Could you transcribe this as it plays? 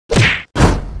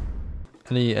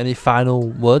Any final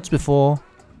words before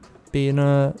being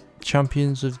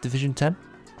champions of Division 10?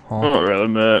 Or Not really,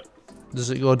 mate. does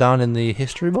it go down in the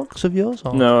history books of yours?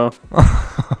 Or? No.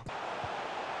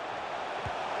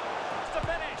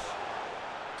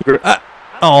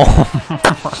 Oh.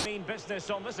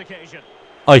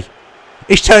 Oi.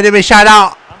 He's turning me shut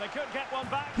out.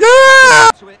 Yeah!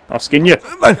 I'll skin you.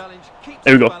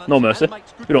 Here we go. No mercy.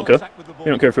 We don't care. We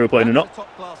don't care if we're playing or not.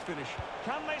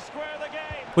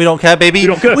 We don't care, baby. We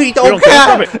don't care. We don't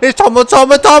care. It's Tom. No!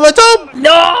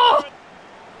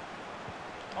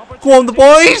 Go on, the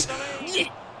boys.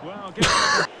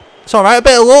 It's alright, a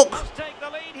bit of luck.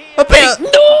 A bit.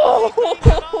 No!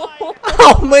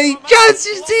 How many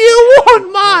chances do you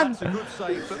want, man?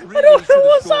 I don't know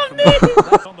what's happening.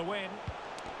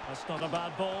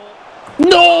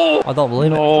 No! I don't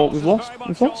believe No, it. we've lost.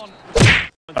 We've lost.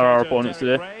 Our opponents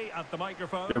today.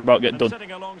 They're about to get done.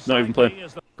 Not even playing.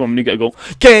 Come on, we need to get a goal.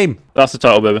 Game. That's the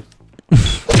title, baby.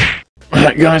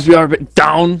 Alright, guys, we are a bit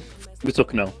down. We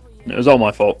took an L. It was all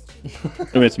my fault.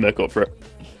 We need to make up for it.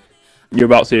 You're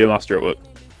about to see a master at work.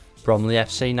 Bromley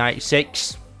FC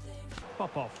 96.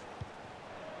 Pop off.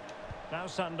 Now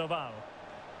Sandoval.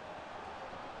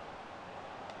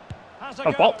 Has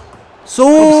a go.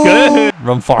 So Good.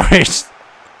 run Forest.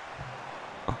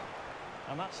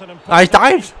 And that's an I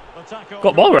dived.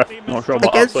 Got ball ref. Not sure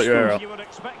about that. Your hair out.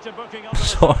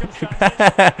 Sorry.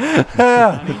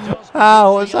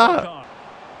 Ah, what's that?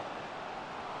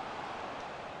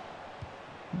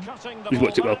 He's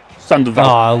worked it well. Sandoval.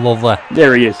 Oh, lovely.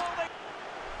 There he is.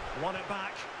 Won it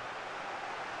back.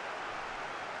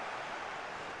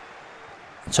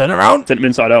 Turn around. Sent him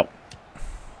inside out.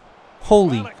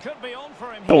 Holy. Well, it could be on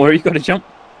for him. Don't worry, you got to jump.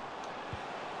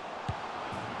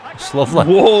 It's lovely.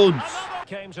 Woods.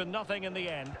 Came to nothing in the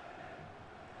end.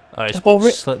 Oh, he's Ball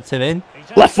rip. slipped him in.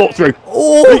 Left foot through.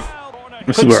 Oh!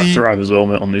 This is where I thrive as well,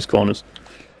 mate, on these corners.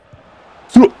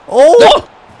 Oh!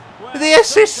 The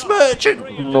assist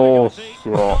merchant! No.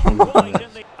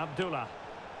 Abdullah.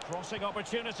 Crossing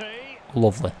opportunity.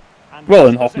 Lovely. Well,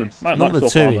 in Hoffman. Might Number still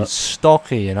 2 farm is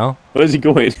stocky, you know. Where's he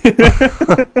going?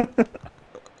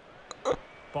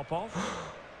 Pop off.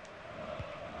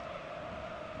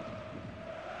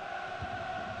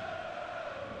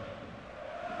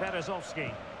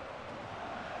 Berezovsky.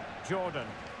 Jordan.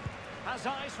 Has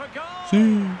eyes for goal.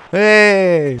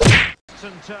 Hey!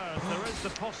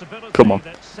 Come on.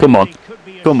 Come on.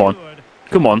 Come on.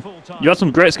 Come on. You had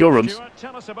some great skill runs.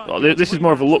 Oh, this is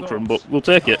more of a luck run, but we'll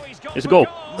take it. It's a goal.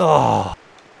 Oh.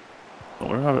 Don't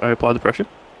worry, I apply the pressure.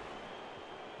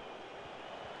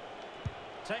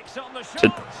 Takes on the Sid.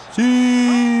 shot.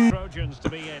 See. Trojans to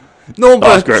be in. Number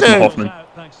That's great from 2. Hoffman.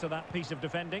 Thanks to that piece of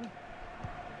defending.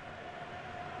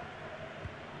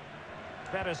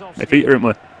 Hey, feet, aren't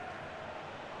we?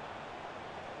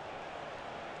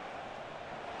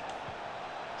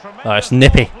 Oh, it's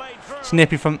nippy. It's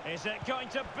nippy from... Is it going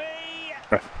to be?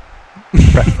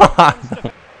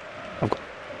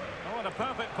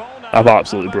 I've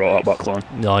absolutely brought out back line.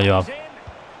 No, you have.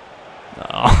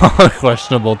 Oh,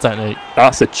 questionable technique.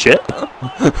 That's a chip.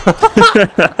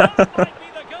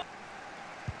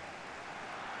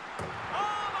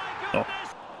 Oh,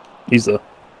 he's there.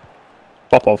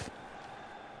 Pop off.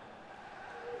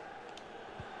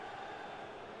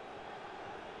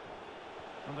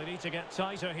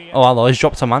 Oh, hello, he's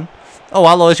dropped a man. Oh,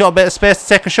 hello, he's got a bit of space to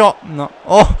take a shot. No.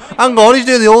 Oh, hang on, he's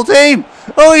doing the whole team.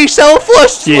 Oh, he's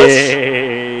selfless.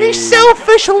 Yay. He's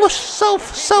selfish.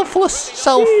 Selfless.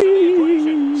 Oh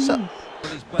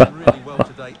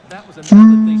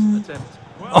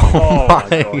my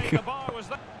God.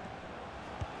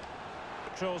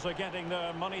 Are getting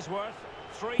their money's worth.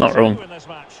 Not wrong. In this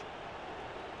match.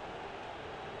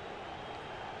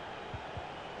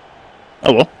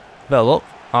 Oh well. Better look.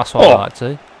 That's what I like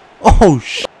to. Oh,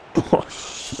 sh. Oh,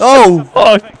 Oh.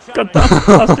 oh God damn.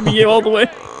 Has to be you all the way.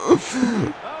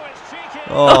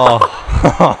 Oh.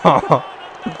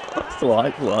 That's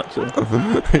delightful, actually.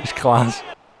 It's class.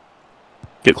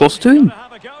 Get closer to him.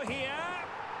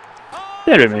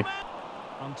 There, me.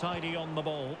 Untidy on the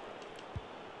ball.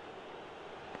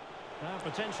 Now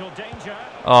potential danger.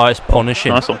 Oh, it's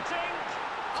punishing. Nice one.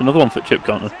 It's another one for chip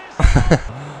counter.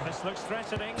 This looks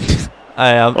threatening.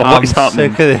 Hey, I'm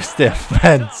sick of this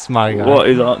defence, my guy. What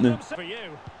is happening? For you.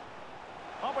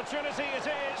 Opportunity it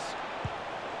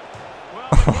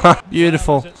is.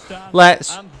 Beautiful.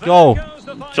 Let's go.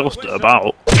 Just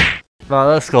about. Right,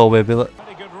 let's go, baby.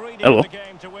 Hello.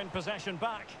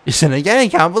 He's in again.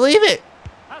 Can't believe it.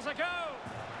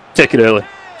 Take it early.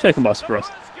 Take him by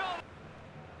surprise.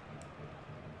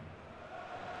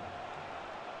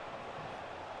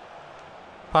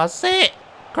 Pass it.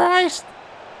 Christ.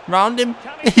 Round him.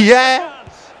 Can he take Yeah. the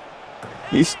chance?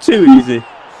 It's too easy.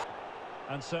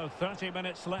 And so 30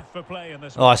 minutes left for play in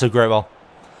this Oh, that's a great ball.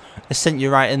 It sent you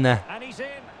right in there. And he's in.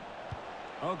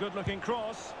 Oh, good looking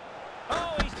cross.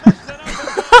 Oh, he's missed an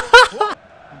open goal.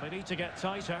 And they need to get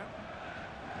tighter.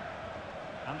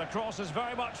 And the cross is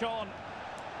very much on.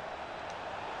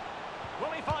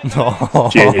 Will he find Oh.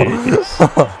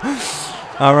 Jeez.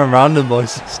 I ran round him,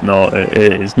 boys. It's not.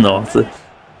 It is not.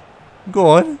 Go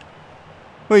on.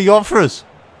 What you got for us?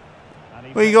 And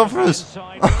he What you got for plays us?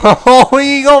 inside. Oh, what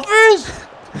you got for us?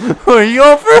 What you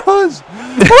got for us?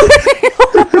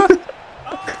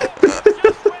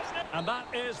 And that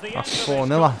is the That's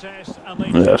end of 4-0. this contest, and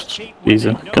they Yeah, just keep easy.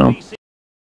 winning. No Come on. easy.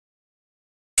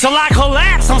 Till I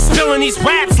collapse, I'm spilling these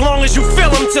raps. Long as you feel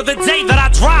them, to the day that I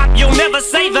drop, you'll never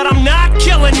say that I'm not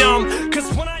killing them.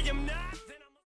 'Cause when I